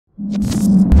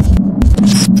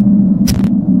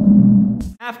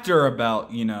After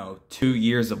about, 2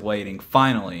 years of waiting,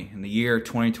 finally, in the year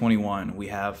 2021, we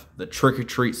have the Trick or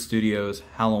Treat Studios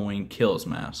Halloween Kills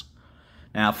mask.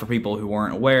 Now, for people who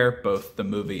weren't aware, both the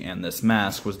movie and this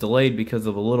mask was delayed because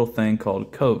of a little thing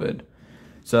called COVID.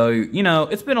 So,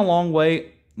 it's been a long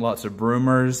wait. Lots of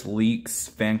rumors, leaks,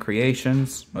 fan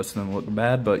creations. Most of them look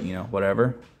bad, but,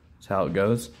 whatever. That's how it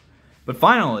goes. But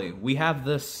finally, we have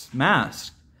this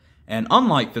mask. And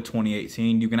unlike the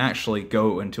 2018, you can actually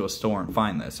go into a store and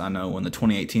find this. I know when the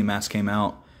 2018 mask came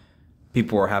out,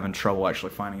 people were having trouble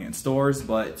actually finding it in stores.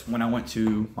 But when I went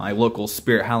to my local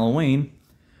Spirit Halloween,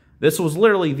 this was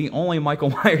literally the only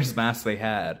Michael Myers mask they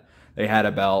had. They had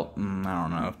about,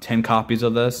 10 copies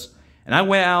of this. And I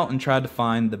went out and tried to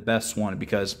find the best one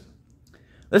because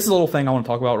this is a little thing I want to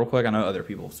talk about real quick. I know other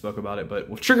people spoke about it, but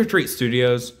with Trick or Treat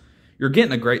Studios, you're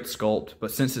getting a great sculpt, but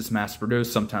since it's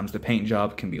mass-produced, sometimes the paint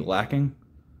job can be lacking.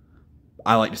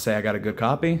 I like to say I got a good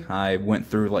copy. I went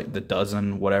through like the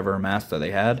dozen whatever masks that they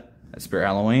had at Spirit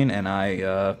Halloween, and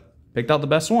I picked out the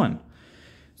best one.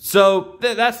 So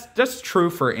that's true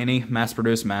for any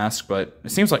mass-produced mask, but it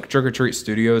seems like Trick or Treat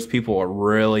Studios, people are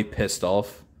really pissed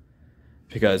off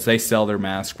because they sell their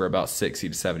mask for about 60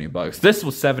 to 70 bucks. This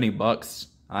was 70 bucks.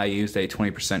 I used a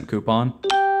 20% coupon.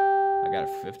 I got it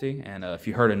for 50, and if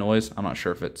you heard a noise, I'm not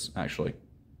sure if it's actually...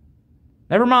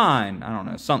 Never mind. I don't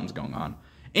know. Something's going on.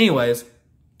 Anyways,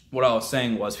 what I was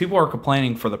saying was people are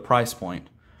complaining for the price point.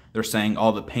 They're saying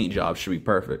all the paint jobs should be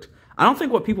perfect. I don't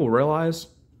think what people realize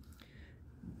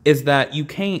is that you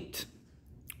can't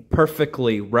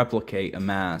perfectly replicate a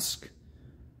mask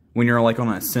when you're like on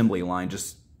an assembly line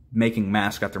just making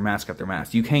mask after mask after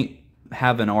mask. You can't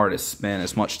have an artist spend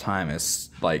as much time as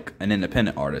like an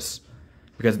independent artist.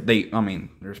 Because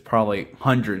there's probably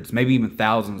hundreds, maybe even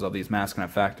thousands of these masks in a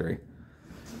factory.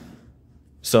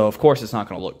 So, of course, it's not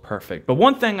going to look perfect. But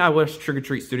one thing I wish Trick or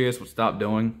Treat Studios would stop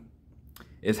doing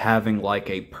is having, like,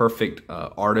 a perfect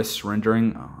artist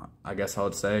rendering, I guess I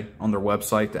would say, on their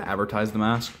website to advertise the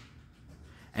mask.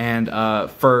 And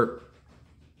for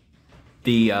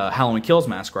the Halloween Kills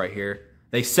mask right here,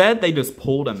 they said they just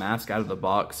pulled a mask out of the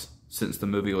box since the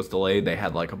movie was delayed. They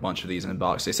had, like, a bunch of these in the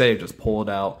box. They say they just pulled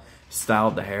it out,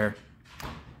 styled the hair.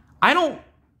 I don't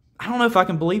know if I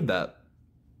can believe that.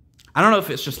 I don't know if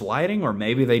it's just lighting or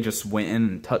maybe they just went in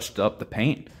and touched up the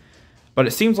paint. But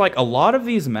it seems like a lot of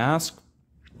these masks,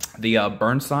 the I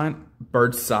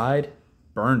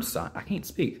can't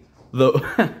speak.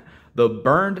 The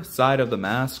burned side of the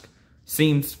mask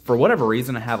seems, for whatever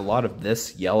reason, to have a lot of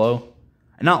this yellow.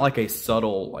 And not like a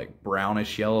subtle, like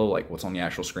brownish yellow, like what's on the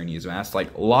actual screen used mask.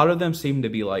 Like a lot of them seem to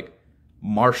be like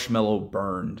marshmallow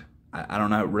burned. I don't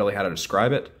know really how to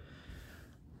describe it.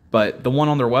 But the one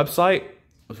on their website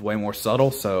was way more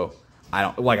subtle, so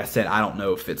like I said, I don't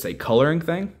know if it's a coloring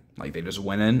thing. Like they just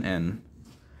went in and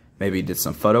maybe did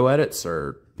some photo edits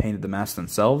or painted the mask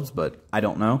themselves, but I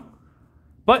don't know.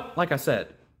 But like I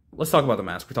said, let's talk about the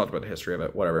mask. We talked about the history of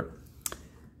it, whatever.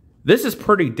 This is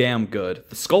pretty damn good.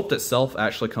 The sculpt itself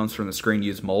actually comes from the screen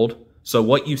used mold. So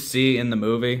what you see in the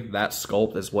movie, that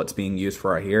sculpt is what's being used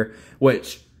for right here,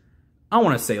 which I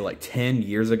want to say like 10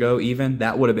 years ago even,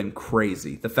 that would have been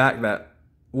crazy. The fact that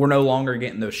we're no longer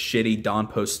getting those shitty Don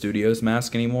Post Studios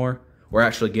masks anymore. We're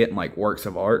actually getting like works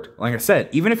of art. Like I said,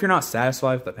 even if you're not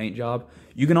satisfied with the paint job,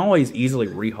 you can always easily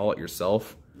rehaul it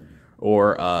yourself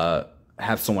or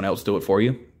have someone else do it for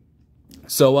you.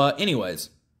 So anyways,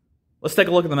 let's take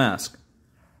a look at the mask.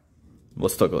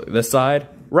 Let's take a look at this side.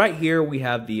 Right here we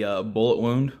have the bullet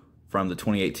wound from the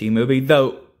 2018 movie.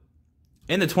 Though,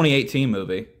 in the 2018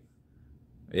 movie,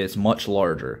 it's much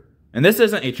larger. And this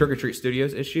isn't a Trick or Treat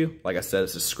Studios issue. Like I said,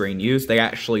 this is screen used. They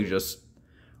actually just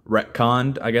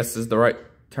retconned, I guess is the right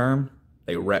term.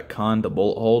 They retconned the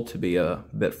bullet hole to be a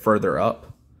bit further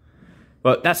up.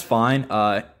 But that's fine.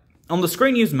 On the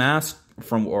screen used mask,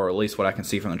 or at least what I can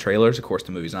see from the trailers, of course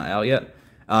the movie's not out yet,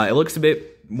 it looks a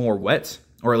bit more wet,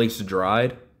 or at least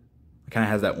dried. It kind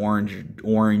of has that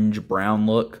orange-brown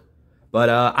look. But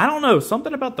I don't know,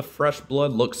 something about the fresh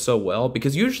blood looks so well,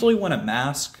 because usually when a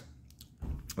mask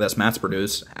that's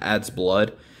mass-produced adds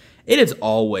blood, it is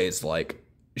always like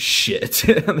shit.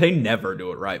 They never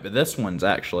do it right, but this one's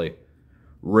actually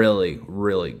really,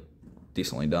 really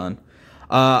decently done.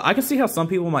 I can see how some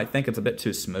people might think it's a bit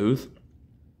too smooth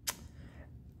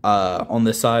on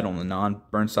this side, on the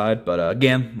non-burn side. But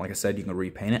again, like I said, you can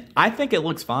repaint it. I think it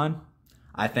looks fine.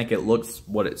 I think it looks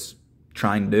what it's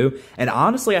trying to do. And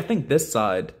honestly, I think this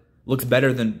side looks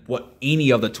better than what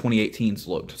any of the 2018s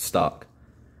looked stock.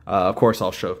 Of course,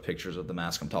 I'll show pictures of the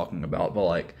mask I'm talking about. But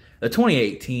like The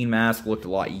 2018 mask looked a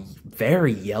lot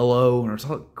very yellow, and there's a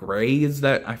lot of grays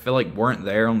that I feel like weren't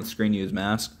there on the screen used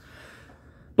mask.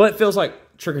 But it feels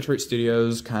like Trick or Treat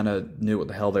Studios kind of knew what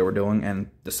the hell they were doing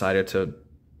and decided to,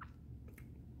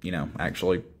 you know,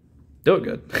 actually do it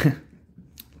good.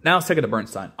 Now let's take it to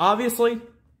Bernstein. Obviously,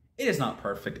 it is not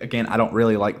perfect. Again, I don't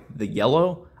really like the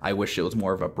yellow. I wish it was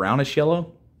more of a brownish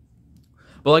yellow.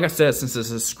 But like I said, since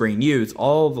this is screen used,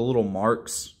 all the little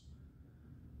marks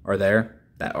are there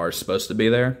that are supposed to be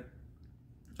there.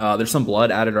 There's some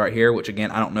blood added right here, which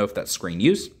again, I don't know if that's screen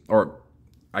used, or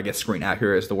I guess screen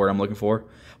accurate is the word I'm looking for.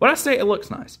 But I say it looks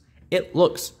nice. It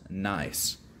looks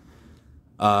nice.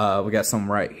 We got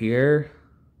some right here.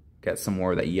 Got some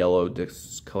more of that yellow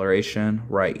discoloration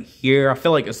right here. I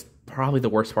feel like it's probably the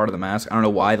worst part of the mask. I don't know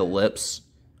why the lips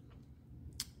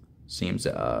seems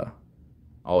to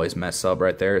always mess up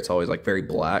right there. It's always like very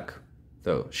black,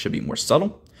 though it should be more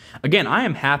subtle. Again, I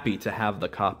am happy to have the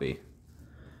copy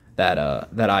that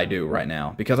I do right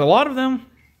now, because a lot of them,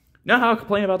 you know how I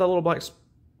complain about that little black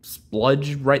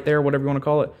spludge right there, whatever you want to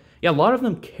call it? Yeah, a lot of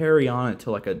them carry on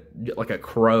into like a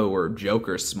crow or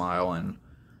Joker smile, and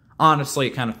honestly,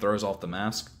 it kind of throws off the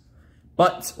mask.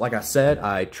 But like I said,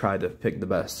 I tried to pick the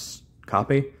best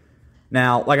copy.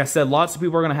 Now, like I said, lots of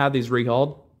people are going to have these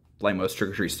recalled, like most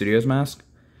Trick or Treat Studios masks.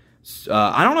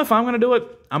 I don't know if I'm going to do it.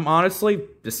 I'm honestly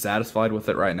dissatisfied with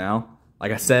it right now.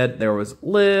 Like I said, there was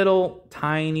little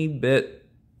tiny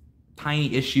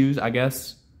issues, I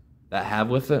guess, that I have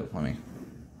with it. We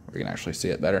can actually see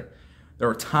it better. There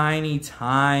were tiny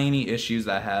issues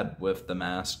that I had with the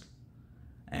mask.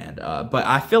 And but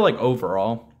I feel like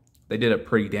overall, they did a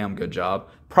pretty damn good job.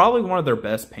 Probably one of their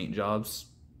best paint jobs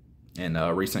in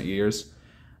recent years.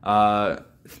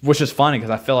 Which is funny, because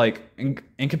I feel like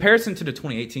in comparison to the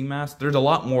 2018 mask, there's a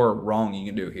lot more wrong you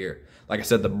can do here. Like I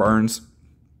said, the burns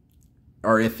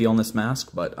are iffy on this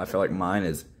mask, but I feel like mine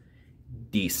is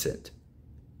decent.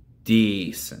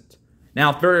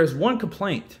 Now, if there is one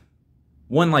complaint,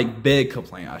 one like big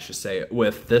complaint, I should say,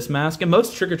 with this mask, and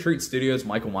most Trick or Treat Studios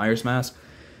Michael Myers mask,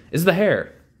 is the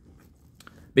hair.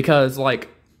 Because, like,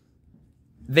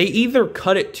 they either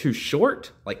cut it too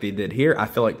short, like they did here. I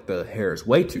feel like the hair is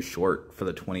way too short for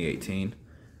the 2018.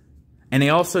 And they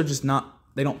also just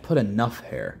they don't put enough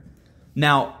hair.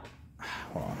 Now,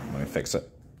 hold on, let me fix it.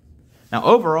 Now,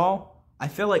 overall, I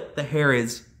feel like the hair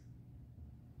is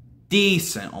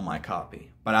decent on my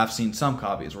copy. But I've seen some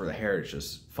copies where the hair is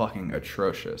just fucking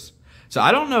atrocious. So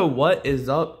I don't know what is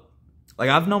up. Like,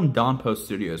 I've known Don Post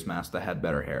Studios masks that had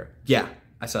better hair. Yeah,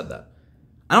 I said that.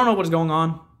 I don't know what's going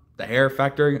on, the hair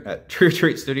factor at Trick or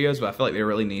Treat Studios, but I feel like they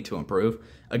really need to improve.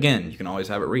 Again, you can always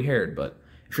have it rehaired, but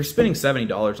if you're spending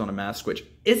 $70 on a mask, which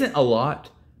isn't a lot,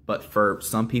 but for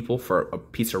some people, for a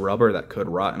piece of rubber that could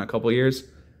rot in a couple years,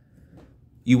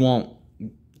 you want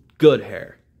good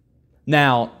hair.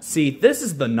 Now, see, this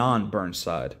is the non-burn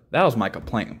side. That was my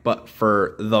complaint. But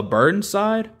for the burn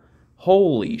side,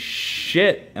 holy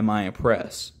shit, am I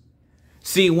impressed.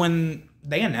 See, when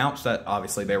they announced that,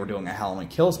 obviously, they were doing a Halloween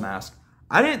Kills mask,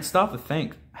 I didn't stop to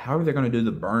think, how are they going to do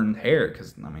the burned hair?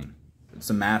 Because, I mean, it's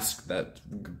a mask that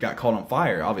got caught on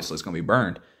fire. Obviously, it's going to be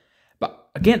burned. But,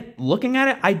 again, looking at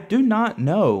it, I do not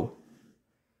know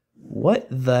what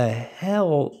the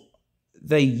hell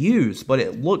they use, but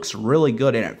it looks really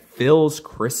good, and it feels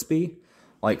crispy.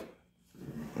 Like,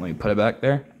 let me put it back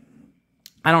there.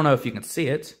 I don't know if you can see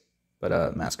it,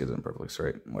 but mask isn't perfectly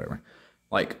straight, whatever.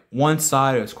 Like, one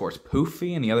side is, of course,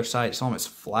 poofy, and the other side is almost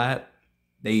flat.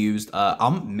 They used,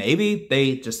 maybe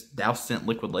they just doused it in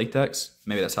liquid latex.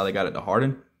 Maybe that's how they got it to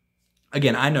harden.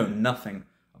 Again, I know nothing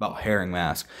about hairing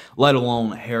mask, let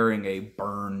alone hairing a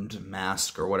burned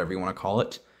mask or whatever you want to call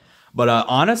it. But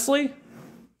honestly,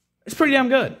 it's pretty damn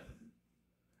good.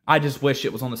 I just wish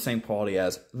it was on the same quality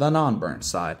as the non-burnt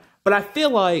side. But I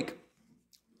feel like,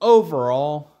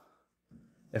 overall,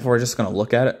 if we're just going to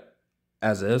look at it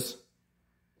as is,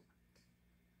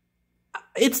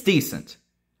 it's decent.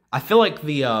 I feel like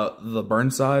the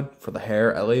burn side, for the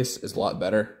hair at least, is a lot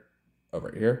better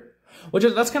over here.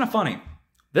 That's kind of funny.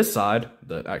 This side,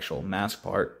 the actual mask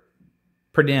part,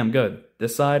 pretty damn good.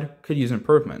 This side could use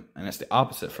improvement, and it's the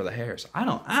opposite for the hair. So I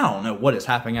don't know what is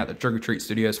happening at the Trick or Treat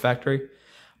Studios factory,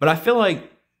 but I feel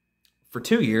like for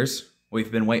 2 years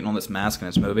we've been waiting on this mask in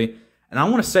this movie, and I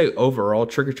want to say overall,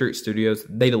 Trick or Treat Studios,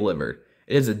 they delivered.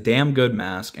 It is a damn good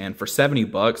mask, and for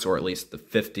 $70, or at least the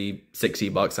 $50,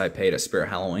 $60 I paid at Spirit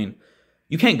Halloween,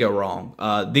 you can't go wrong.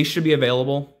 These should be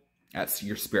available at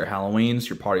your Spirit Halloweens,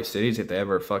 your Party Cities, if they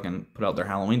ever fucking put out their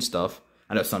Halloween stuff.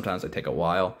 I know sometimes they take a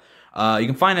while. You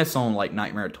can find this on like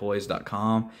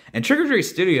NightmareToys.com. And Trick or Treat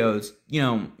Studios, you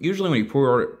know, usually when you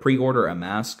pre-order a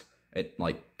mask, it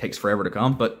like takes forever to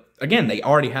come. But again, they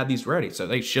already had these ready, so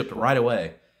they shipped right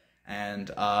away.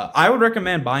 And I would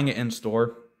recommend buying it in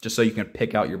store just so you can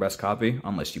pick out your best copy,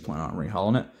 unless you plan on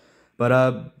rehauling it. But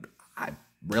I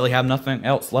really have nothing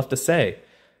else left to say.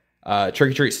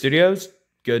 Trick or Treat Studios,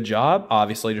 good job.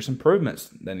 Obviously, there's improvements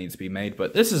that needs to be made,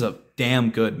 but this is a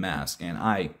damn good mask, and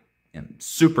I am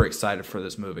super excited for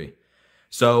this movie.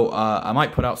 So I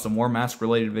might put out some more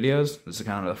mask-related videos. This is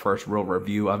kind of the first real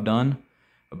review I've done.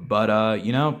 But,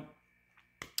 you know,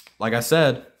 like I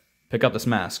said, pick up this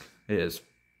mask. It is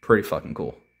pretty fucking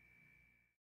cool.